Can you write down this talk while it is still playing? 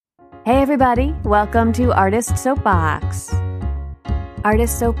Hey everybody, welcome to Artist Soapbox.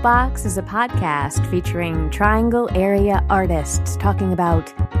 Artist Soapbox is a podcast featuring Triangle area artists talking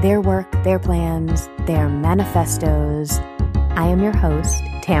about their work, their plans, their manifestos. I am your host,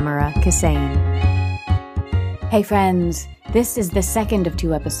 Tamara Kassane. Hey friends, this is the second of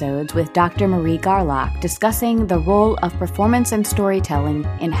two episodes with Dr. Marie Garlock discussing the role of performance and storytelling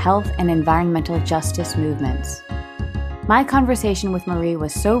in health and environmental justice movements. My conversation with Marie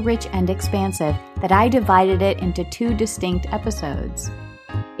was so rich and expansive that I divided it into two distinct episodes.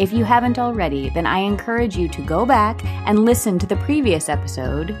 If you haven't already, then I encourage you to go back and listen to the previous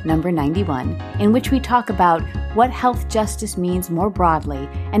episode, number 91, in which we talk about what health justice means more broadly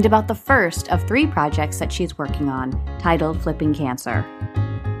and about the first of three projects that she's working on, titled Flipping Cancer.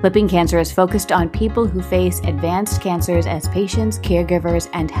 Flipping Cancer is focused on people who face advanced cancers as patients, caregivers,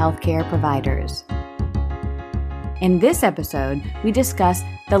 and healthcare providers. In this episode, we discuss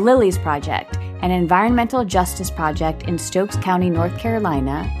the Lilies Project, an environmental justice project in Stokes County, North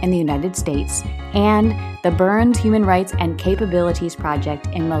Carolina, in the United States, and the Burns Human Rights and Capabilities Project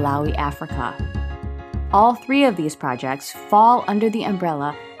in Malawi, Africa. All three of these projects fall under the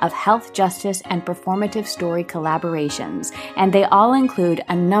umbrella of health justice and performative story collaborations, and they all include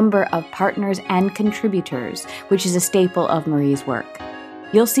a number of partners and contributors, which is a staple of Marie's work.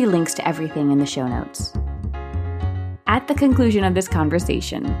 You'll see links to everything in the show notes. At the conclusion of this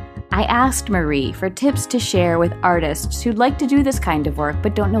conversation, I asked Marie for tips to share with artists who'd like to do this kind of work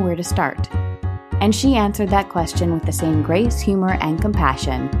but don't know where to start. And she answered that question with the same grace, humor, and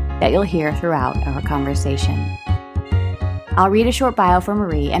compassion that you'll hear throughout our conversation. I'll read a short bio for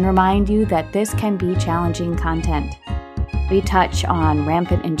Marie and remind you that this can be challenging content. We touch on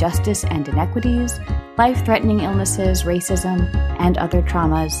rampant injustice and inequities, life-threatening illnesses, racism, and other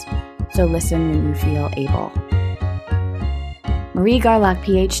traumas, so listen when you feel able. Marie Garlock,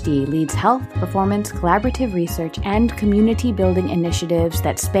 PhD, leads health, performance, collaborative research, and community-building initiatives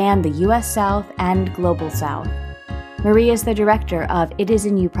that span the U.S. South and Global South. Marie is the director of It Is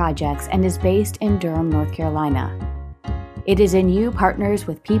In You projects and is based in Durham, North Carolina. It Is In You partners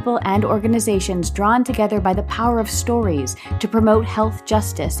with people and organizations drawn together by the power of stories to promote health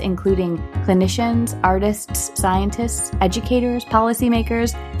justice, including clinicians, artists, scientists, educators,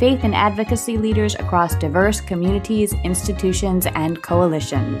 policymakers, faith and advocacy leaders across diverse communities, institutions, and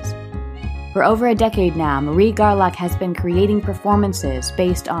coalitions. For over a decade now, Marie Garlock has been creating performances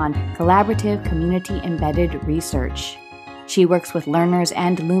based on collaborative, community-embedded research. She works with learners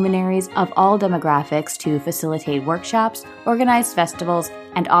and luminaries of all demographics to facilitate workshops, organize festivals,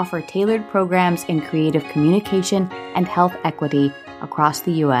 and offer tailored programs in creative communication and health equity across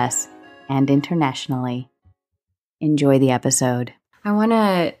the U.S. and internationally. Enjoy the episode. I want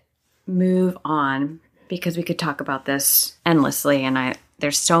to move on because we could talk about this endlessly, and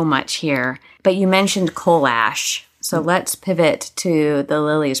there's so much here. But you mentioned coal ash, so let's pivot to the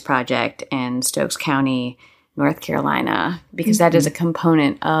Lilies Project in Stokes County, North Carolina, because that is a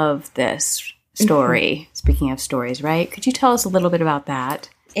component of this story. Speaking of stories, right? Could you tell us a little bit about that?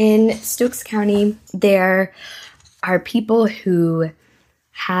 In Stokes County, there are people who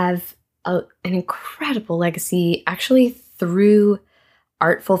have an incredible legacy, actually through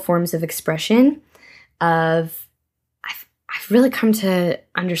artful forms of expression of, I've really come to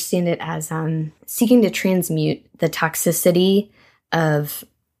understand it as seeking to transmute the toxicity of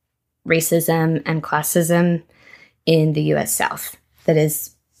racism and classism in the U.S. South that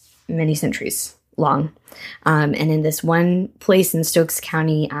is many centuries long. And in this one place in Stokes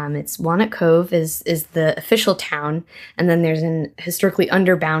County, it's Walnut Cove is the official town. And then there's an historically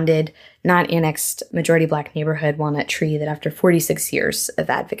underbounded, not annexed majority Black neighborhood, Walnut Tree, that after 46 years of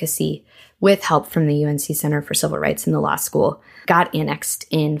advocacy with help from the UNC Center for Civil Rights and the law school, got annexed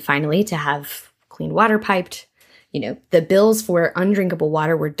in finally to have clean water piped. You know, the bills for undrinkable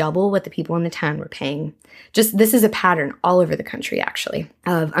water were double what the people in the town were paying. This is a pattern all over the country, actually,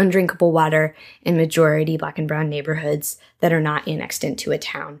 of undrinkable water in majority Black and brown neighborhoods that are not annexed into a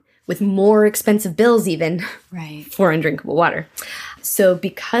town, with more expensive bills even for undrinkable water. So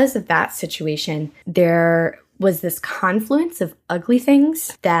because of that situation, there was this confluence of ugly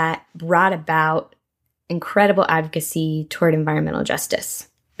things that brought about incredible advocacy toward environmental justice,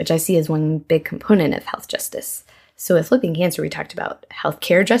 which I see as one big component of health justice. So with Flipping Cancer, we talked about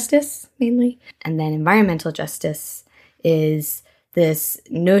healthcare justice mainly, and then environmental justice is this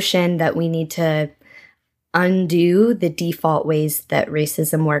notion that we need to undo the default ways that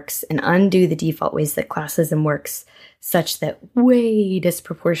racism works and undo the default ways that classism works, such that way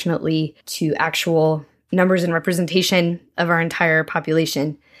disproportionately to actual numbers and representation of our entire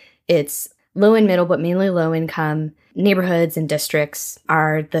population, it's low and middle, but mainly low income neighborhoods and districts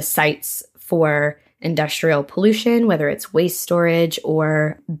are the sites for industrial pollution, whether it's waste storage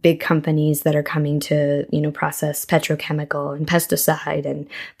or big companies that are coming to, process petrochemical and pesticide and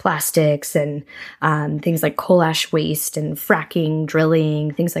plastics and things like coal ash waste and fracking,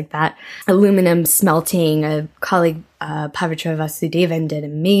 drilling, things like that. Aluminum smelting. A colleague, Pavitra Vasudevan, did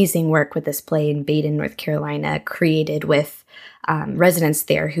amazing work with this play in Baden, North Carolina, created with residents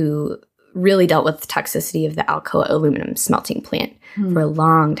there who really dealt with the toxicity of the Alcoa aluminum smelting plant for a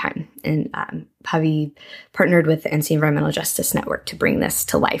long time. And Pavi partnered with the NC Environmental Justice Network to bring this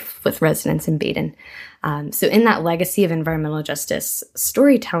to life with residents in Baden. So in that legacy of environmental justice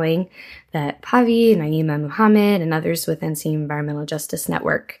storytelling that Pavi, Naima Muhammad, and others with NC Environmental Justice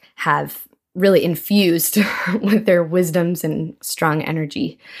Network have really infused with their wisdoms and strong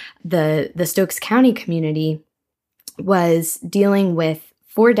energy, the Stokes County community was dealing with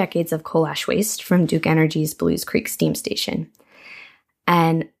 4 decades of coal ash waste from Duke Energy's Belews Creek Steam Station.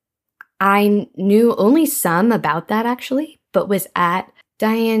 And I knew only some about that, actually, but was at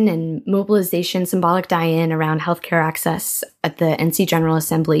die-in and mobilization, symbolic die-in around healthcare access at the NC General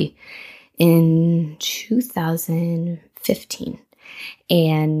Assembly in 2015.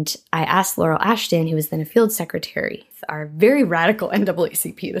 And I asked Laurel Ashton, who was then a field secretary, our very radical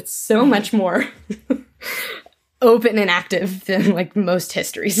NAACP, that's so much more open and active than like most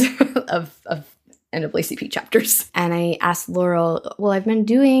histories of NAACP chapters. And I asked Laurel, well, I've been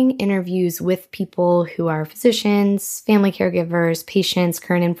doing interviews with people who are physicians, family caregivers, patients,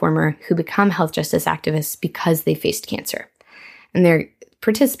 current and former, who become health justice activists because they faced cancer. And they're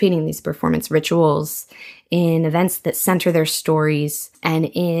participating in these performance rituals, in events that center their stories, and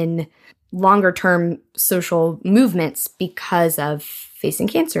in longer term social movements because of facing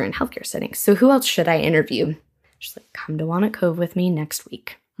cancer in healthcare settings. So who else should I interview? She's like, come to Walnut Cove with me next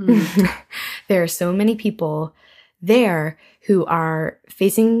week. There are so many people there who are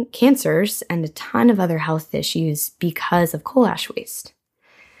facing cancers and a ton of other health issues because of coal ash waste.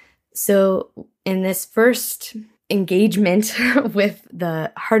 So in this first engagement with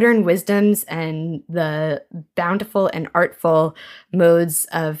the hard-earned wisdoms and the bountiful and artful modes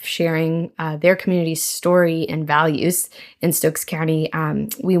of sharing their community's story and values in Stokes County,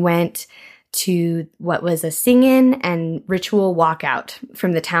 we went to what was a sing-in and ritual walkout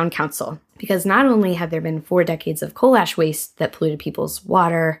from the town council. Because not only have there been 4 decades of coal ash waste that polluted people's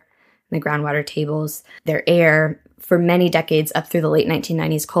water, the groundwater tables, their air, for many decades up through the late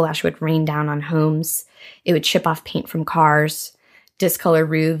 1990s, coal ash would rain down on homes. It would chip off paint from cars, discolor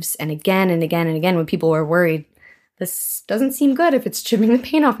roofs, and again and again and again when people were worried, this doesn't seem good if it's chipping the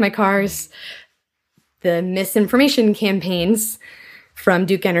paint off my cars. The misinformation campaigns from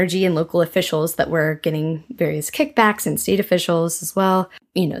Duke Energy and local officials that were getting various kickbacks, and state officials as well.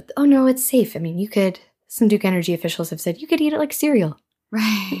 Oh no, it's safe. I mean, some Duke Energy officials have said you could eat it like cereal.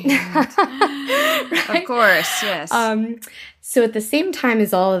 Right. Right? Of course, yes. So at the same time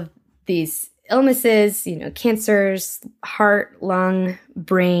as all of these illnesses, cancers, heart, lung,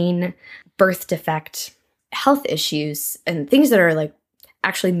 brain, birth defect, health issues, and things that are like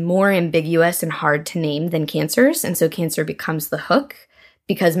actually more ambiguous and hard to name than cancers. And so cancer becomes the hook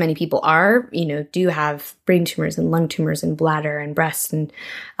because many people do have brain tumors and lung tumors and bladder and breast and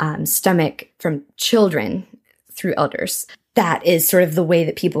stomach from children through elders. That is sort of the way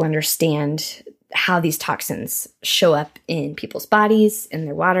that people understand how these toxins show up in people's bodies, in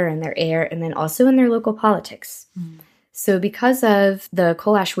their water, and their air, and then also in their local politics. So because of the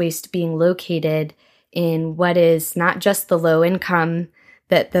coal ash waste being located in what is not just the low income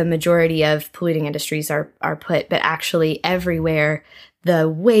that the majority of polluting industries are put, but actually everywhere, the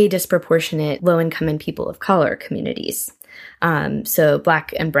way disproportionate low-income and people of color communities. So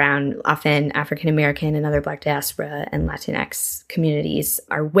Black and Brown, often African-American and other Black diaspora and Latinx communities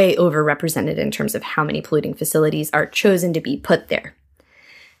are way overrepresented in terms of how many polluting facilities are chosen to be put there.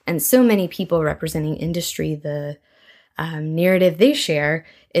 And so many people representing industry, the narrative they share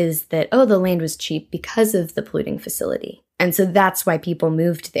is that, the land was cheap because of the polluting facility. And so that's why people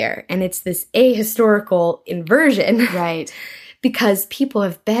moved there. And it's this ahistorical inversion. Right. Because people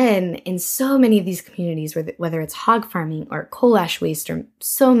have been in so many of these communities, whether it's hog farming or coal ash waste or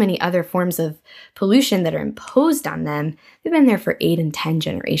so many other forms of pollution that are imposed on them, they've been there for 8 and 10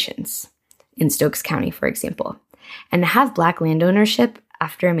 generations in Stokes County, for example. And to have Black land ownership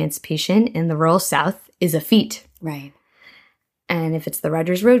after emancipation in the rural South is a feat. Right. And if it's the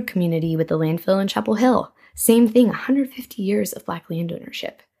Rogers Road community with the landfill in Chapel Hill, same thing, 150 years of Black land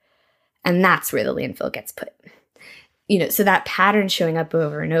ownership. And that's where the landfill gets put. So that pattern showing up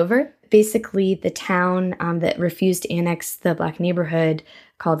over and over. Basically, the town that refused to annex the Black neighborhood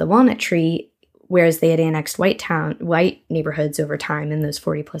called the Walnut Tree, whereas they had annexed white neighborhoods over time in those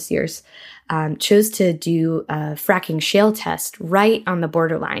 40 plus years, chose to do a fracking shale test right on the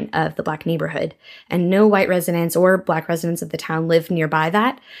borderline of the Black neighborhood. And no white residents or Black residents of the town lived nearby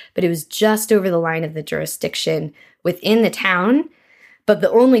that, but it was just over the line of the jurisdiction within the town. But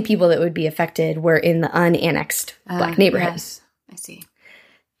the only people that would be affected were in the unannexed Black neighborhood. Yes, I see.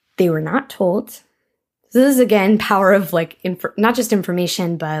 They were not told. So this is, again, power of not just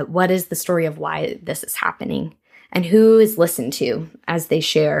information, but what is the story of why this is happening and who is listened to as they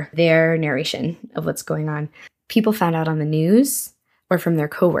share their narration of what's going on. People found out on the news or from their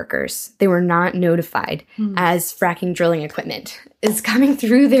coworkers. They were not notified as fracking drilling equipment is coming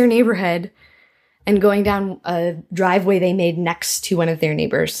through their neighborhood and going down a driveway they made next to one of their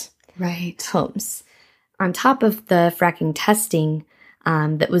neighbors' homes. On top of the fracking testing,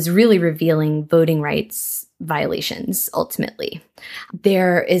 that was really revealing voting rights violations, ultimately.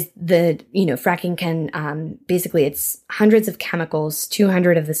 There is fracking can, basically it's hundreds of chemicals,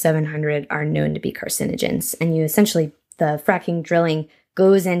 200 of the 700 are known to be carcinogens. And the fracking drilling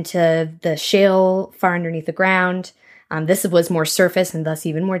goes into the shale far underneath the ground. This was more surface and thus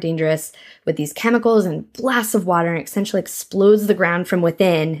even more dangerous with these chemicals and blasts of water, and essentially explodes the ground from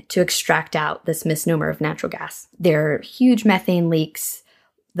within to extract out this misnomer of natural gas. There are huge methane leaks.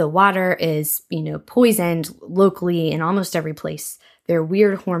 The water is, poisoned locally in almost every place. There are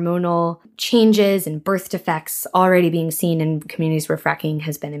weird hormonal changes and birth defects already being seen in communities where fracking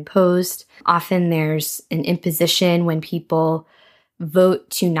has been imposed. Often there's an imposition when people vote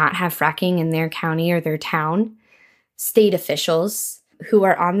to not have fracking in their county or their town. State officials who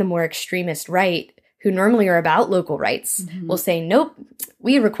are on the more extremist right, who normally are about local rights, will say, nope,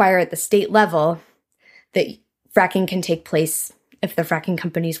 we require at the state level that fracking can take place if the fracking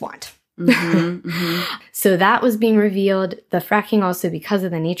companies want. So that was being revealed. The fracking also, because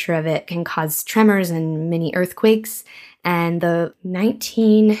of the nature of it, can cause tremors and mini earthquakes. And the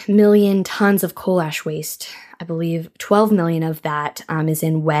 19 million tons of coal ash waste, I believe 12 million of that is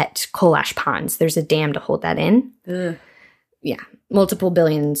in wet coal ash ponds. There's a dam to hold that in. Ugh. Yeah, multiple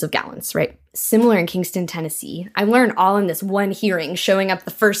billions of gallons, right? Similar in Kingston, Tennessee. I learned all in this one hearing showing up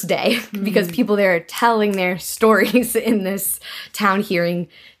the first day because people there are telling their stories in this town hearing.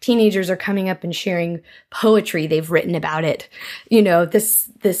 Teenagers are coming up and sharing poetry they've written about it.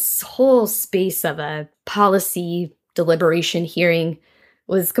 This whole space of a policy deliberation hearing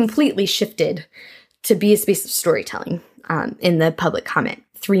was completely shifted to be a space of storytelling in the public comment,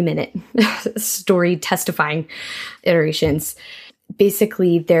 3-minute story testifying iterations.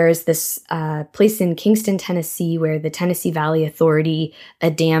 Basically, there's this place in Kingston, Tennessee, where the Tennessee Valley Authority,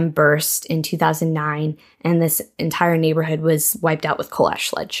 a dam burst in 2009, and this entire neighborhood was wiped out with coal ash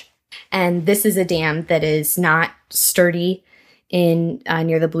sludge. And this is a dam that is not sturdy in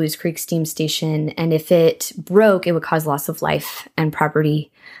near the Blues Creek Steam Station, and if it broke, it would cause loss of life and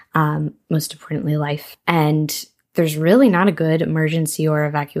property, most importantly, life. And there's really not a good emergency or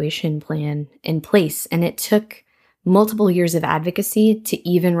evacuation plan in place, and it took multiple years of advocacy to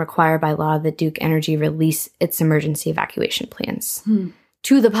even require by law that Duke Energy release its emergency evacuation plans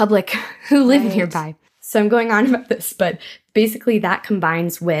to the public who live nearby. So I'm going on about this, but basically that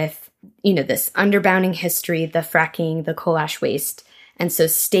combines with, this underbounding history, the fracking, the coal ash waste. And so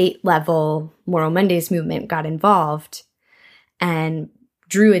state level Moral Mondays movement got involved and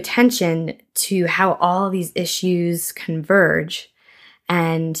drew attention to how all these issues converge.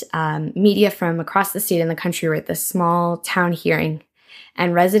 And media from across the state and the country were at this small town hearing.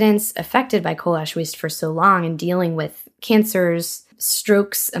 And residents affected by coal ash waste for so long and dealing with cancers,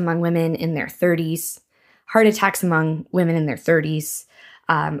 strokes among women in their 30s, heart attacks among women in their 30s,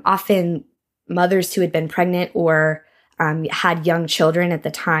 often mothers who had been pregnant or had young children at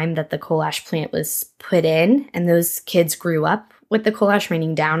the time that the coal ash plant was put in. And those kids grew up with the coal ash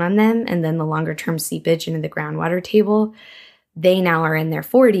raining down on them and then the longer term seepage into the groundwater table. They now are in their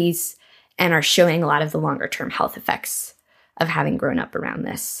 40s and are showing a lot of the longer term health effects of having grown up around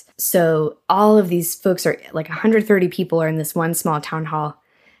this. So all of these folks are like 130 people are in this one small town hall.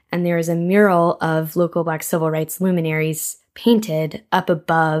 And there is a mural of local Black civil rights luminaries painted up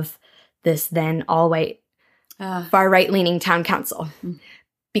above this then all white, far right leaning town council.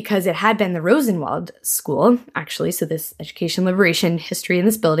 Because it had been the Rosenwald School, actually. So this education liberation history in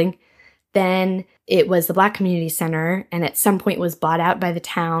this building. Then it was the Black Community Center, and at some point was bought out by the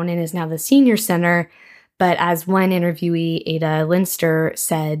town and is now the Senior Center. But as one interviewee, Ada Linster,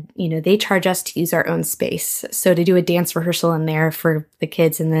 said, they charge us to use our own space. So to do a dance rehearsal in there for the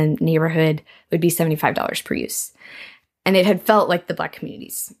kids in the neighborhood would be $75 per use. And it had felt like the Black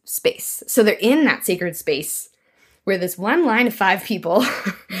community's space. So they're in that sacred space where this one line of 5 people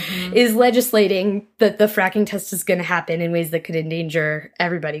is legislating that the fracking test is going to happen in ways that could endanger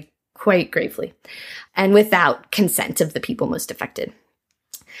everybody quite gravely, and without consent of the people most affected.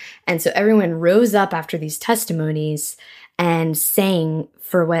 And so everyone rose up after these testimonies and sang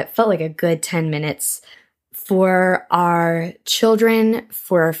for what felt like a good 10 minutes for our children,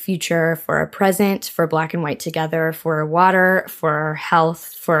 for our future, for our present, for Black and white together, for our water, for our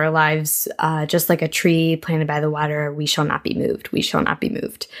health, for our lives. Just like a tree planted by the water, we shall not be moved. We shall not be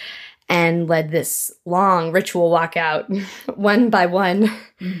moved. And led this long ritual walkout, one by one,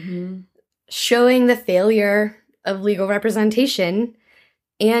 showing the failure of legal representation,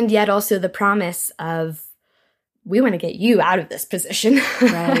 and yet also the promise of, we want to get you out of this position.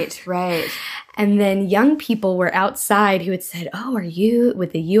 Right, right. And then young people were outside who had said, oh, are you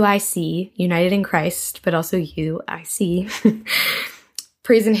with the UIC, United in Christ, but also UIC,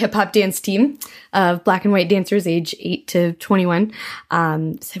 praise and hip hop dance team of Black and white dancers age 8 to 21,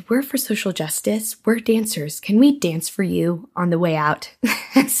 said, we're for social justice. We're dancers. Can we dance for you on the way out?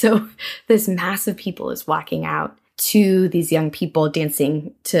 And so this mass of people is walking out to these young people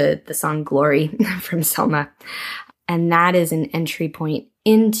dancing to the song Glory from Selma. And that is an entry point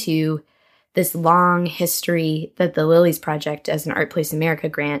into this long history that the Lilies Project, as an Art Place America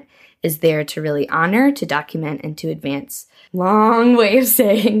grant, is there to really honor, to document, and to advance. Long way of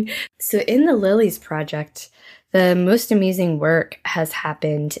saying. So in the Lilies Project, the most amazing work has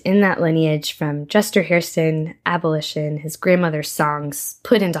happened in that lineage, from Chester Hairston, abolition, his grandmother's songs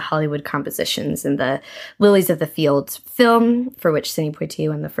put into Hollywood compositions, and the Lilies of the Field film, for which Sidney Poitier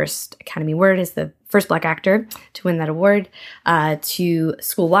won the first Academy Award as the first Black actor to win that award, to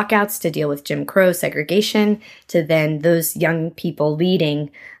school walkouts to deal with Jim Crow segregation, to then those young people leading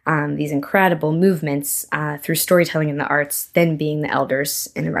these incredible movements through storytelling in the arts, then being the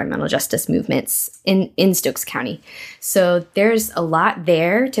elders in environmental justice movements in Stokes County. So there's a lot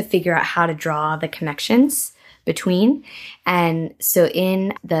there to figure out how to draw the connections between. And so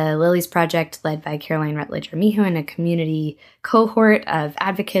in the Lilies Project, led by Caroline Rutledge Armijo and a community cohort of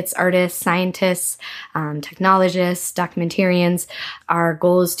advocates, artists, scientists, technologists, documentarians, our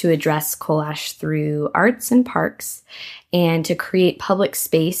goal is to address coal ash through arts and parks, and to create public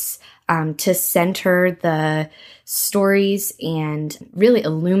space to center the stories and really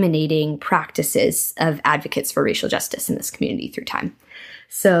illuminating practices of advocates for racial justice in this community through time.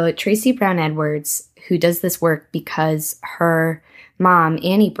 So Tracy Brown Edwards, who does this work because her mom,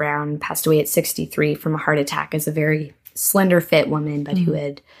 Annie Brown, passed away at 63 from a heart attack as a very slender, fit woman, but who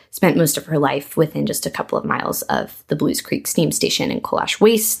had spent most of her life within just a couple of miles of the Blues Creek steam station and coal ash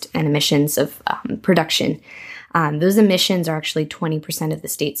waste and emissions of production. Those emissions are actually 20% of the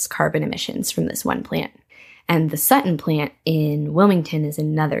state's carbon emissions from this one plant. And the Sutton plant in Wilmington is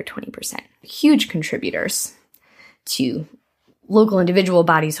another 20%. Huge contributors to local individual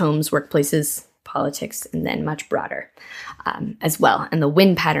bodies, homes, workplaces, politics, and then much broader as well. And the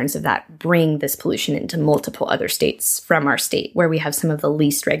wind patterns of that bring this pollution into multiple other states from our state, where we have some of the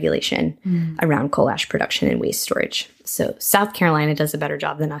least regulation around coal ash production and waste storage. So South Carolina does a better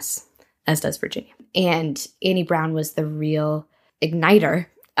job than us, as does Virginia. And Annie Brown was the real igniter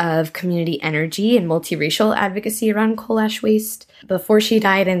of community energy and multiracial advocacy around coal ash waste before she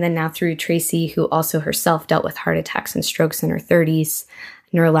died, and then now through Tracy, who also herself dealt with heart attacks and strokes in her 30s,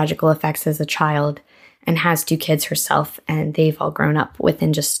 neurological effects as a child, and has 2 kids herself, and they've all grown up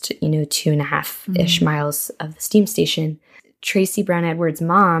within just, 2.5-ish miles of the steam station. Tracy Brown Edwards'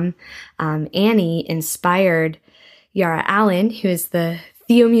 mom, Annie, inspired Yara Allen, who is the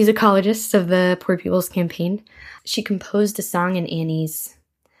theomusicologist of the Poor People's Campaign. She composed a song in Annie's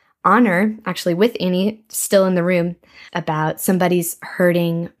honor, actually with Annie still in the room, about somebody's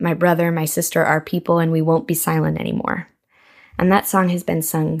hurting my brother, my sister, our people, and we won't be silent anymore. And that song has been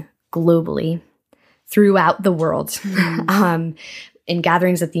sung globally throughout the world, in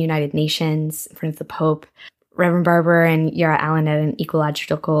gatherings at the United Nations, in front of the Pope. Reverend Barber and Yara Allen at an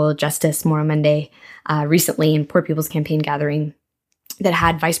Ecological Justice Moral Monday recently in Poor People's Campaign gathering that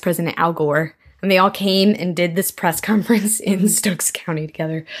had Vice President Al Gore. And they all came and did this press conference in Stokes County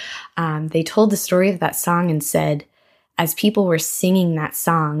together. They told the story of that song and said, as people were singing that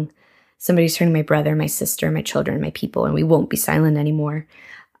song, somebody's turning my brother, my sister, my children, my people, and we won't be silent anymore.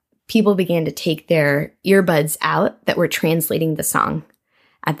 People began to take their earbuds out that were translating the song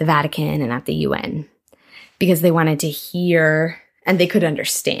at the Vatican and at the UN, because they wanted to hear and they could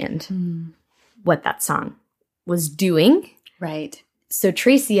understand what that song was doing. Right. So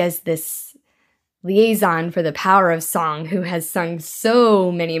Tracy, as this liaison for the power of song, who has sung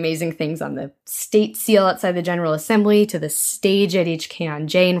so many amazing things on the state seal outside the General Assembly, to the stage at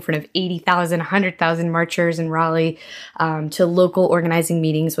HKNJ in front of 80,000, 100,000 marchers in Raleigh, to local organizing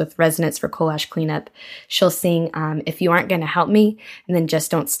meetings with residents for coal ash cleanup. She'll sing, If You Aren't Gonna Help Me, and then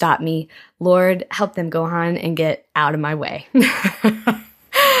Just Don't Stop Me. Lord, help them go on and get out of my way.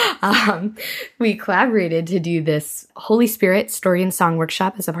 We collaborated to do this Holy Spirit Story and Song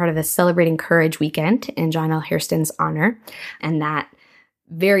workshop as a part of the Celebrating Courage weekend in John L. Hairston's honor. And that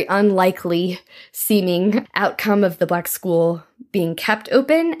very unlikely seeming outcome of the Black school being kept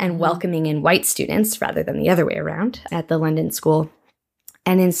open and welcoming in white students rather than the other way around at the London School.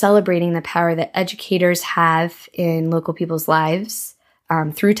 And in celebrating the power that educators have in local people's lives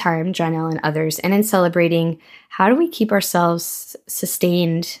through time, John L. and others, and in celebrating how do we keep ourselves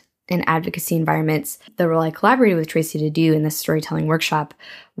sustained in advocacy environments. The role I collaborated with Tracy to do in this storytelling workshop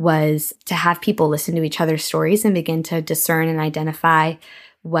was to have people listen to each other's stories and begin to discern and identify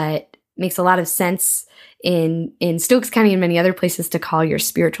what makes a lot of sense in Stokes County and many other places to call your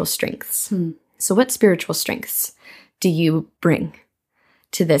spiritual strengths. So what spiritual strengths do you bring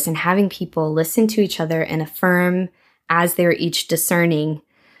to this? And having people listen to each other and affirm as they're each discerning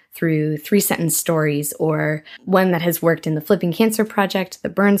through 3-sentence stories, or one that has worked in the Flipping Cancer Project, the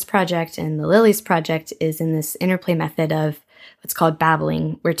Burns Project, and the Lilies Project is in this interplay method of what's called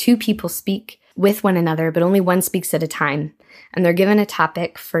babbling, where 2 people speak with one another, but only one speaks at a time. And they're given a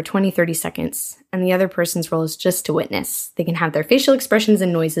topic for 20, 30 seconds, and the other person's role is just to witness. They can have their facial expressions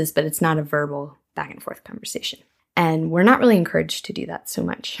and noises, but it's not a verbal back and forth conversation. And we're not really encouraged to do that so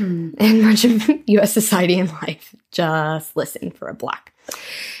much in much of U.S. society and life. Just listen for a block.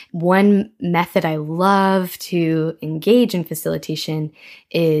 One method I love to engage in facilitation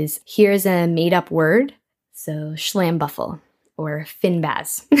is here's a made-up word, so schlambuffel or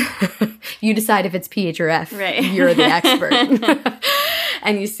finbaz. You decide if it's PH or F. Right. You're the expert.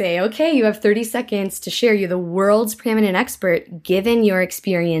 And you say, okay, you have 30 seconds to share. You're the world's preeminent expert given your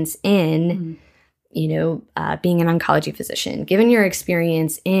experience in being an oncology physician, given your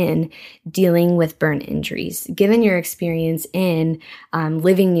experience in dealing with burn injuries, given your experience in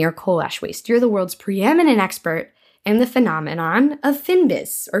living near coal ash waste. You're the world's preeminent expert in the phenomenon of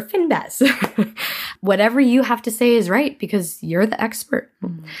finbiz or finbaz. Whatever you have to say is right because you're the expert.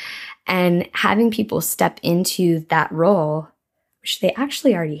 And having people step into that role, which they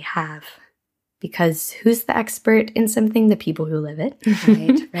actually already have. Because who's the expert in something? The people who live it.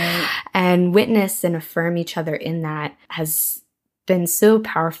 Right. And witness and affirm each other in that has been so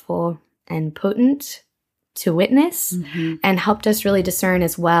powerful and potent to witness and helped us really discern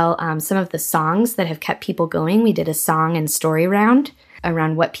as well some of the songs that have kept people going. We did a song and story round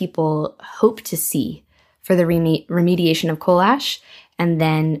around what people hope to see for the remediation of coal ash. And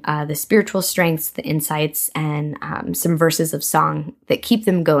then the spiritual strengths, the insights, and some verses of song that keep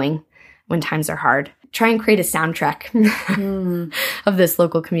them going when times are hard. Try and create a soundtrack of this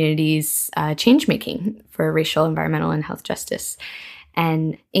local community's change-making for racial, environmental, and health justice.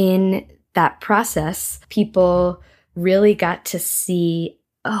 And in that process, people really got to see,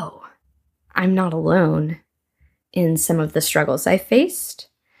 oh, I'm not alone in some of the struggles I faced,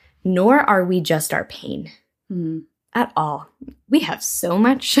 nor are we just our pain at all. We have so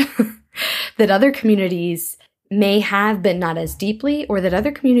much that other communities may have, but not as deeply, or that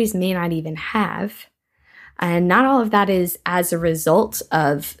other communities may not even have. And not all of that is as a result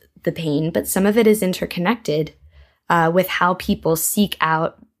of the pain, but some of it is interconnected with how people seek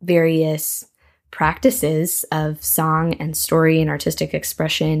out various practices of song and story and artistic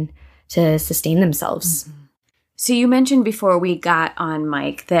expression to sustain themselves. So you mentioned before we got on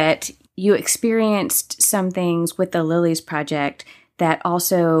mic that you experienced some things with the Lilies Project that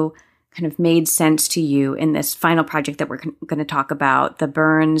also kind of made sense to you in this final project that we're going to talk about, the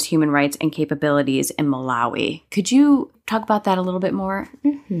Burns Human Rights and Capabilities in Malawi. Could you talk about that a little bit more?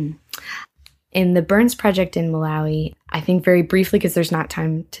 In the Burns Project in Malawi, I think very briefly, because there's not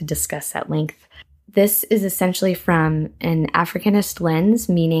time to discuss at length, this is essentially from an Africanist lens,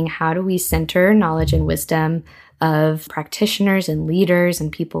 meaning how do we center knowledge and wisdom of practitioners and leaders and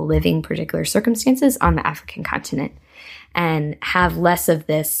people living particular circumstances on the African continent, and have less of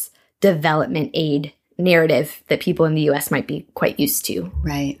this development aid narrative that people in the U.S. might be quite used to,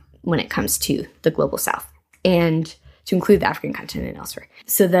 right, when it comes to the global South, and to include the African continent and elsewhere.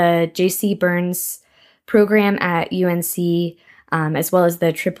 So the J.C. Burns program at UNC, as well as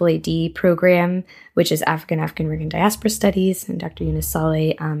the AAAD program, which is African-American Diaspora Studies, and Dr. Eunice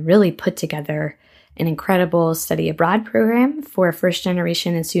Saleh really put together an incredible study abroad program for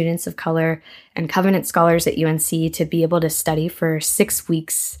first-generation and students of color and Covenant scholars at UNC to be able to study for 6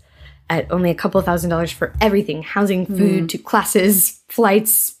 weeks at only a couple $1,000s for everything, housing, food, to classes,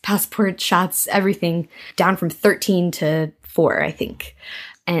 flights, passport shots, everything, down from 13 to 4, I think.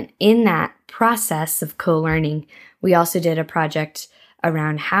 And in that process of co-learning, we also did a project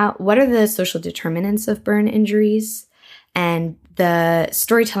around what are the social determinants of burn injuries? And the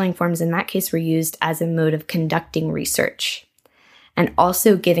storytelling forms in that case were used as a mode of conducting research and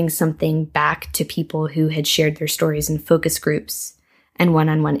also giving something back to people who had shared their stories in focus groups and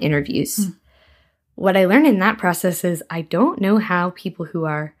one-on-one interviews. What I learned in that process is I don't know how people who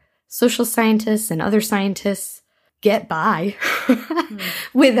are social scientists and other scientists get by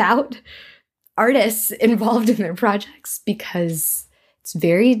without artists involved in their projects, because it's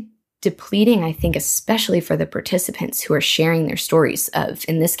very depleting, I think, especially for the participants who are sharing their stories of,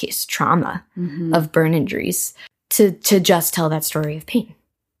 in this case, trauma, of burn injuries, to just tell that story of pain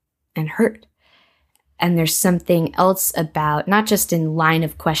and hurt. And there's something else about, not just in line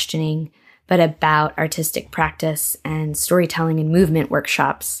of questioning, but about artistic practice and storytelling and movement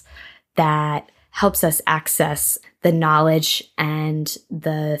workshops that helps us access the knowledge and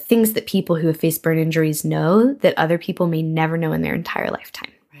the things that people who have faced burn injuries know that other people may never know in their entire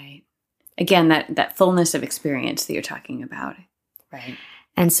lifetime. Right. Again, that fullness of experience that you're talking about. Right.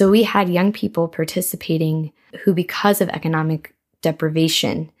 And so we had young people participating who, because of economic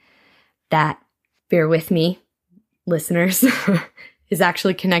deprivation, that, bear with me, listeners, is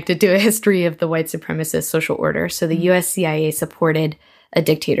actually connected to a history of the white supremacist social order. So the US CIA supported a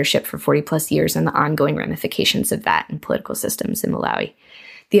dictatorship for 40 plus years and the ongoing ramifications of that in political systems in Malawi.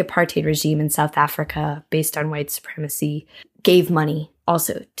 The apartheid regime in South Africa, based on white supremacy, gave money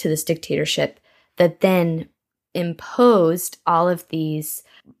also to this dictatorship that then imposed all of these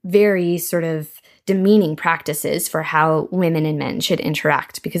very sort of demeaning practices for how women and men should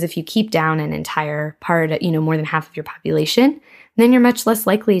interact. Because if you keep down an entire part, more than half of your population, then you're much less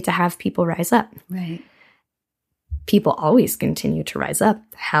likely to have people rise up. Right. People always continue to rise up,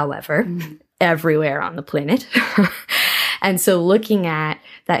 however, everywhere on the planet. And so looking at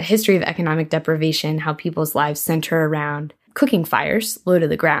that history of economic deprivation, how people's lives center around cooking fires low to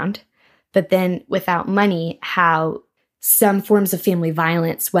the ground, but then without money, how some forms of family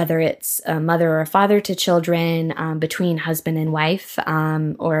violence, whether it's a mother or a father to children, between husband and wife,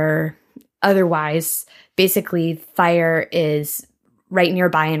 or otherwise, basically fire is right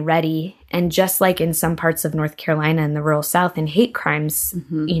nearby and ready. And just like in some parts of North Carolina and the rural South in hate crimes,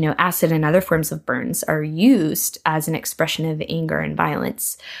 acid and other forms of burns are used as an expression of anger and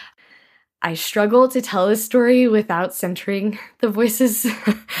violence. I struggle to tell this story without centering the voices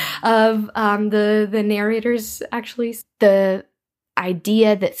of the narrators, actually. The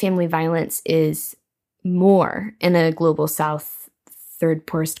idea that family violence is more in a global South, third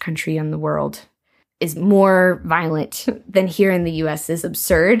poorest country in the world, is more violent than here in the US is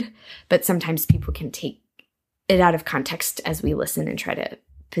absurd, but sometimes people can take it out of context as we listen and try to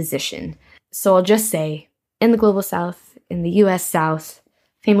position. So I'll just say, in the global South, in the US South,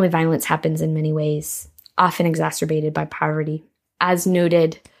 family violence happens in many ways, often exacerbated by poverty. As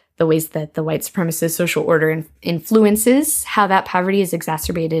noted, the ways that the white supremacist social order influences how that poverty is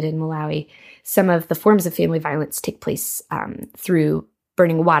exacerbated in Malawi, some of the forms of family violence take place through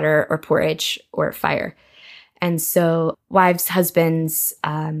burning water or porridge or fire. And so wives, husbands,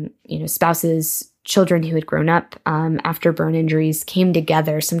 spouses, children who had grown up after burn injuries came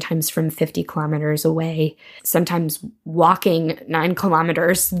together, sometimes from 50 kilometers away, sometimes walking 9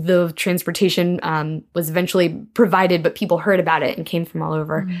 kilometers. The transportation was eventually provided, but people heard about it and came from all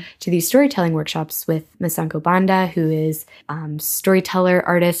over to these storytelling workshops with Masanko Banda, who is storyteller,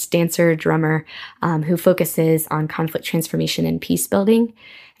 artist, dancer, drummer, who focuses on conflict transformation and peace building.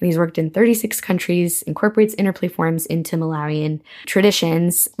 And he's worked in 36 countries, incorporates interplay forms into Malawian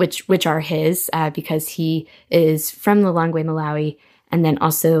traditions, which are his, because he is from the Lilongwe, Malawi, and then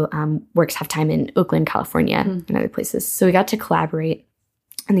also works half-time in Oakland, California, and other places. So we got to collaborate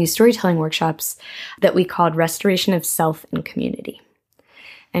in these storytelling workshops that we called Restoration of Self and Community.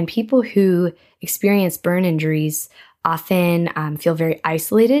 And people who experience burn injuries often feel very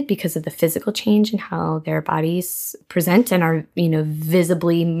isolated because of the physical change in how their bodies present and are,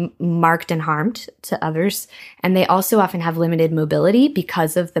 visibly marked and harmed to others. And they also often have limited mobility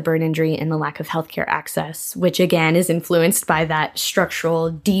because of the burn injury and the lack of healthcare access, which again is influenced by that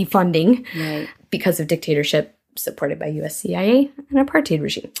structural defunding because of dictatorship supported by US CIA and apartheid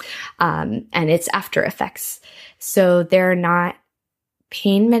regime, and its after effects. So there are not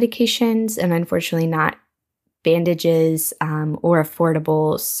pain medications and unfortunately not bandages or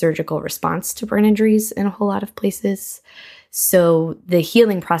affordable surgical response to burn injuries in a whole lot of places. So the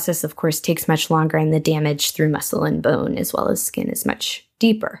healing process, of course, takes much longer, and the damage through muscle and bone as well as skin is much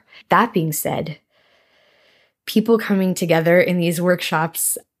deeper. That being said, people coming together in these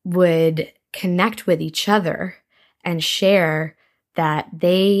workshops would connect with each other and share that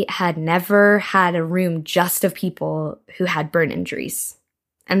they had never had a room just of people who had burn injuries.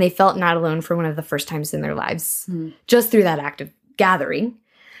 And they felt not alone for one of the first times in their lives, just through that act of gathering.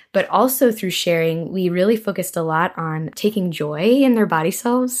 But also through sharing, we really focused a lot on taking joy in their body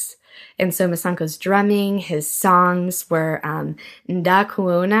selves. And so Masanko's drumming, his songs were Nda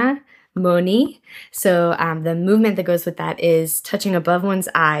Kuona Moni. So the movement that goes with that is touching above one's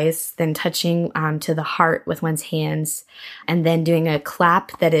eyes, then touching to the heart with one's hands, and then doing a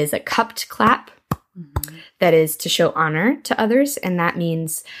clap that is a cupped clap that is to show honor to others. And that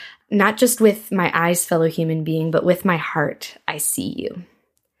means not just with my eyes, fellow human being, but with my heart, I see you.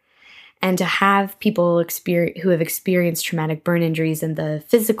 And to have people who have experienced traumatic burn injuries and the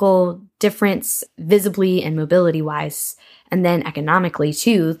physical difference visibly and mobility-wise, and then economically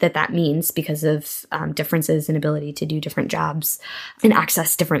too, that means because of differences in ability to do different jobs and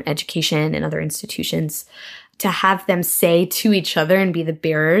access different education and other institutions, to have them say to each other and be the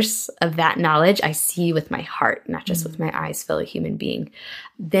bearers of that knowledge, I see you with my heart, not just with my eyes, fellow human being,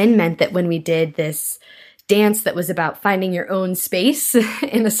 then meant that when we did this dance that was about finding your own space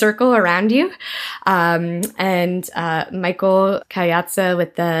in a circle around you. And Michael Kayatsa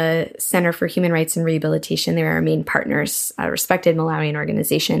with the Center for Human Rights and Rehabilitation, they're our main partners, a respected Malawian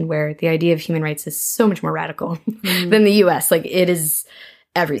organization where the idea of human rights is so much more radical than the US. Like it is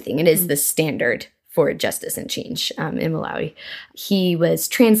everything. It is the standard for justice and change in Malawi. He was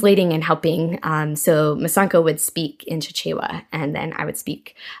translating and helping. So Masanko would speak in Chichewa, and then I would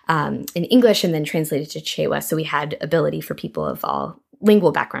speak in English and then translate it to Chichewa. So we had ability for people of all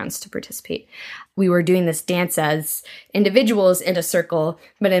lingual backgrounds to participate. We were doing this dance as individuals in a circle,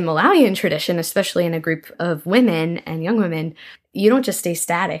 but in Malawian tradition, especially in a group of women and young women, you don't just stay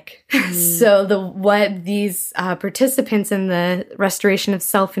static. So what these participants in the restoration of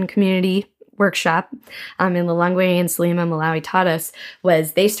self and community workshop in Lilongwe and Salima, Malawi taught us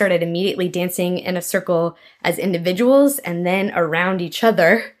was they started immediately dancing in a circle as individuals and then around each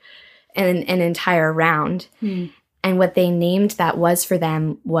other in an entire round. And what they named that was for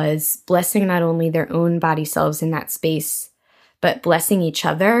them was blessing not only their own body selves in that space, but blessing each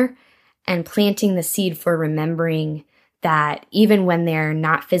other and planting the seed for remembering that even when they're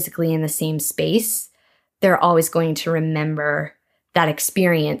not physically in the same space, they're always going to remember that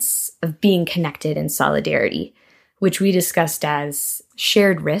experience of being connected in solidarity, which we discussed as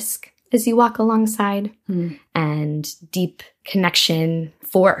shared risk as you walk alongside and deep connection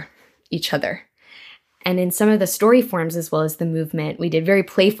for each other. And in some of the story forms, as well as the movement, we did very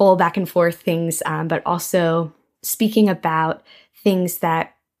playful back and forth things, but also speaking about things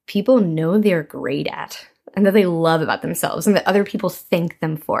that people know they're great at and that they love about themselves and that other people thank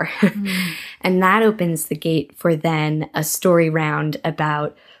them for. And that opens the gate for then a story round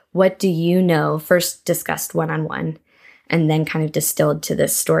about what do you know, first discussed one-on-one, and then kind of distilled to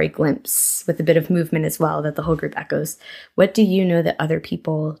this story glimpse with a bit of movement as well that the whole group echoes. What do you know that other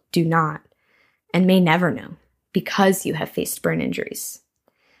people do not and may never know because you have faced burn injuries?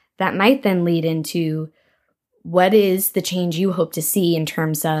 That might then lead into what is the change you hope to see in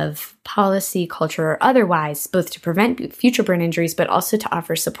terms of policy, culture, or otherwise, both to prevent future burn injuries, but also to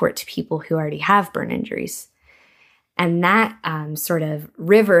offer support to people who already have burn injuries. And that sort of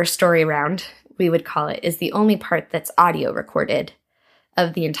river story round, we would call it, is the only part that's audio recorded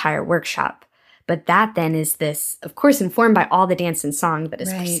of the entire workshop. But that then is this, of course, informed by all the dance and song that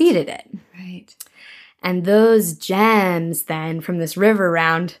has preceded it. Right. And those gems then from this river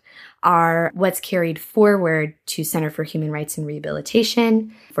round are what's carried forward to Center for Human Rights and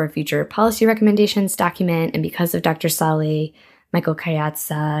Rehabilitation for a future policy recommendations document. And because of Dr. Saleh, Michael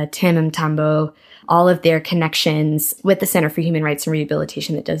Kayatsa, Tim Mtambo, all of their connections with the Center for Human Rights and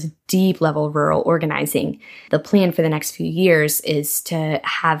Rehabilitation that does deep level rural organizing, the plan for the next few years is to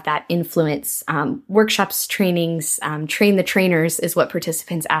have that influence. Workshops, trainings, train the trainers is what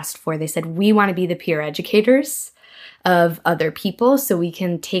participants asked for. They said, we want to be the peer educators of other people so we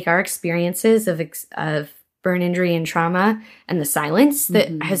can take our experiences of burn injury and trauma and the silence that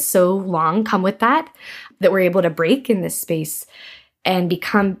has so long come with that we're able to break in this space and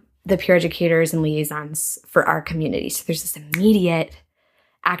become the peer educators and liaisons for our community. So there's this immediate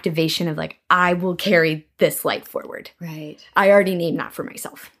activation of like, I will carry this light forward. Right. I already named that for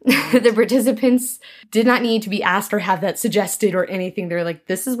myself. The participants did not need to be asked or have that suggested or anything. They're like,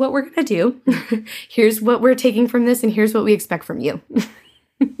 this is what we're going to do. Here's what we're taking from this, and here's what we expect from you.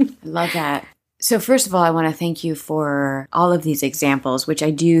 I love that. So first of all, I want to thank you for all of these examples, which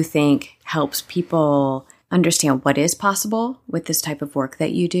I do think helps people understand what is possible with this type of work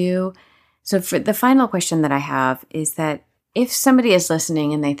that you do. So for the final question that I have is that if somebody is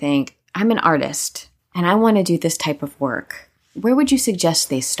listening and they think, I'm an artist and I want to do this type of work, where would you suggest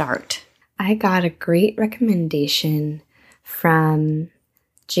they start? I got a great recommendation from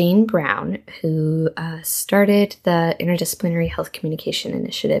Jane Brown, who started the Interdisciplinary Health Communication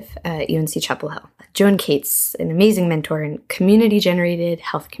Initiative at UNC Chapel Hill. Joan Cates, an amazing mentor in community-generated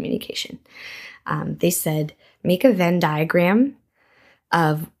health communication. They said, make a Venn diagram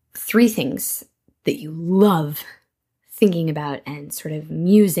of 3 things that you love thinking about and sort of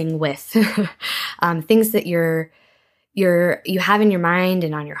musing with, things that you have in your mind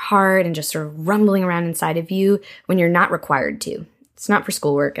and on your heart and just sort of rumbling around inside of you when you're not required to. It's not for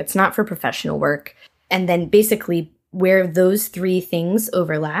schoolwork. It's not for professional work. And then basically where those 3 things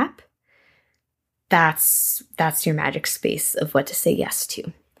overlap, that's your magic space of what to say yes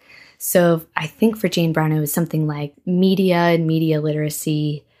to. So I think for Jane Brown, it was something like media and media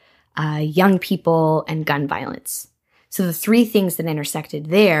literacy, young people, and gun violence. So the 3 things that intersected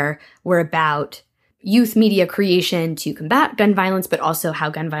there were about youth media creation to combat gun violence, but also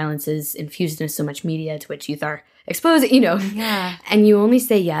how gun violence is infused into so much media to which youth are exposed, Yeah. And you only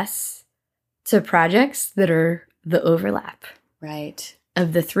say yes to projects that are the overlap Right.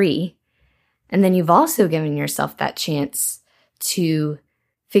 of the 3. And then you've also given yourself that chance to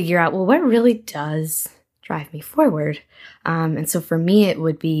figure out, well, what really does drive me forward? And so for me, it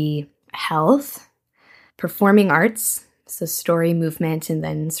would be health, performing arts, so story, movement, and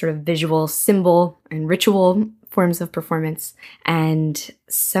then sort of visual, symbol, and ritual forms of performance, and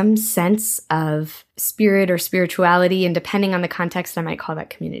some sense of spirit or spirituality. And depending on the context, I might call that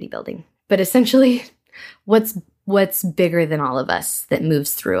community building. But essentially, what's bigger than all of us, that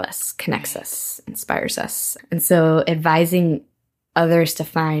moves through us, connects us, inspires us. And so advising others to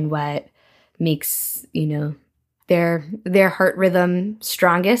find what makes, their heart rhythm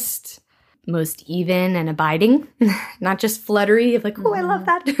strongest, most even and abiding, not just fluttery of like, oh, I love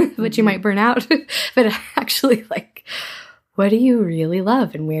that, but you might burn out, but actually like, what do you really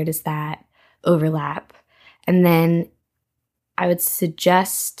love and where does that overlap? And then I would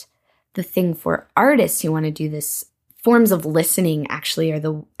suggest the thing for artists who want to do this, forms of listening actually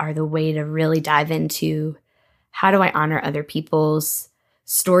are the way to really dive into how do I honor other people's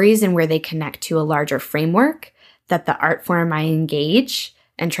stories and where they connect to a larger framework that the art form I engage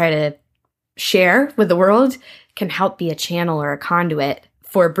and try to share with the world can help be a channel or a conduit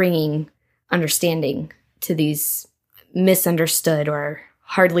for bringing understanding to these misunderstood or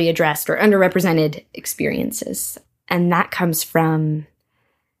hardly addressed or underrepresented experiences. And that comes from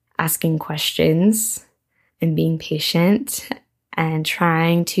asking questions and being patient and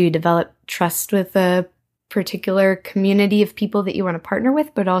trying to develop trust with a particular community of people that you want to partner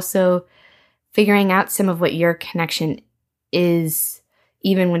with, but also figuring out some of what your connection is,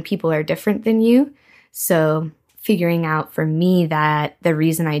 even when people are different than you. So figuring out for me that the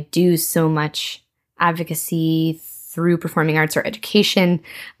reason I do so much advocacy through performing arts or education,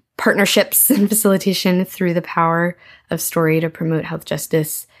 partnerships and facilitation through the power of story to promote health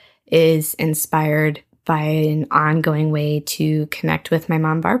justice is inspired by an ongoing way to connect with my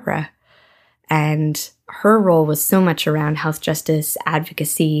mom, Barbara. And her role was so much around health justice,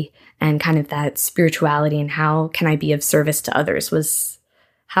 advocacy, and kind of that spirituality and how can I be of service to others was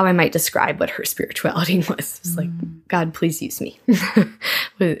how I might describe what her spirituality was. It was like, God, please use me,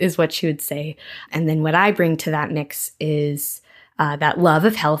 is what she would say. And then what I bring to that mix is that love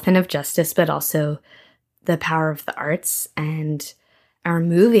of health and of justice, but also the power of the arts and our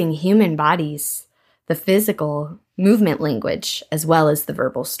moving human bodies, the physical movement language, as well as the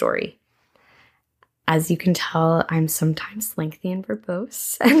verbal story. As you can tell, I'm sometimes lengthy and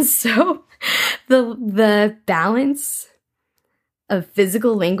verbose. And so the balance of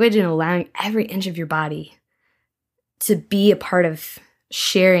physical language and allowing every inch of your body to be a part of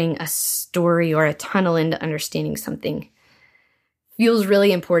sharing a story or a tunnel into understanding something feels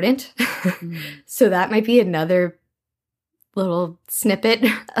really important. So that might be another little snippet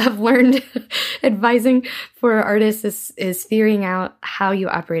of learned advising for artists is figuring out how you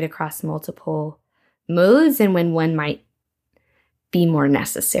operate across multiple modes and when one might be more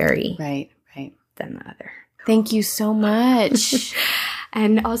necessary than the other. Thank you so much.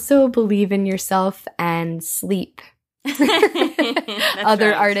 And also believe in yourself and sleep.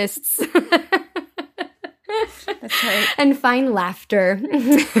 Other artists. That's right. And find laughter.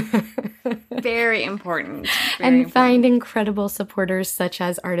 Very important. Find incredible supporters such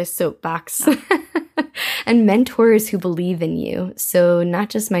as Artist Soapbox. And mentors who believe in you. So not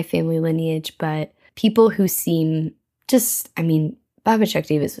just my family lineage, but people who seem Baba Chuck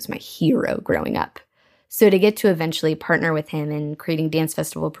Davis was my hero growing up. So to get to eventually partner with him in creating dance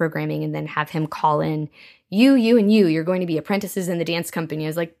festival programming and then have him call in, you're going to be apprentices in the dance company. I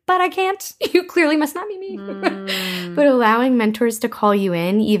was like, but I can't. You clearly must not be me. But allowing mentors to call you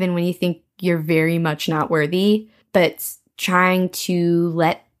in, even when you think you're very much not worthy, but trying to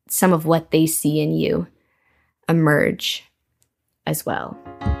let some of what they see in you emerge as well.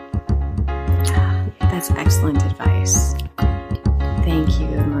 That's excellent advice. Thank you,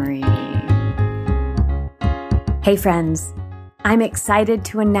 Marie. Hey friends, I'm excited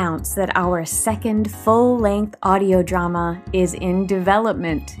to announce that our second full-length audio drama is in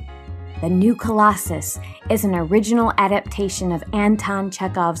development. The New Colossus is an original adaptation of Anton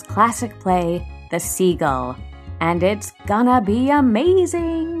Chekhov's classic play, The Seagull, and it's gonna be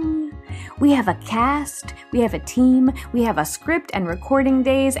amazing! We have a cast, we have a team, we have a script and recording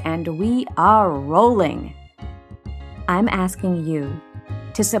days, and we are rolling. I'm asking you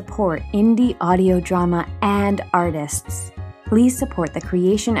to support indie audio drama and artists. Please support the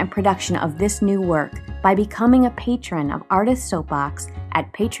creation and production of this new work by becoming a patron of Artist Soapbox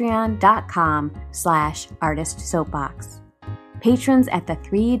at patreon.com/artistsoapbox. Patrons at the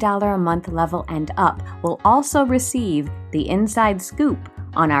 $3 a month level and up will also receive the inside scoop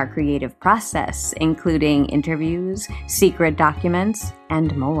on our creative process, including interviews, secret documents,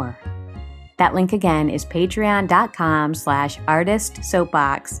 and more. That link again is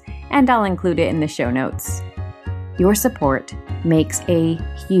patreon.com/artistsoapbox, and I'll include it in the show notes. Your support makes a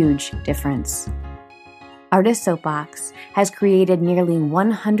huge difference. Artist Soapbox has created nearly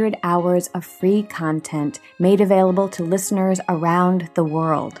 100 hours of free content made available to listeners around the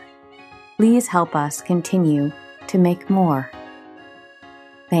world. Please help us continue to make more.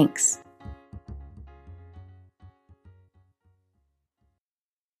 Thanks.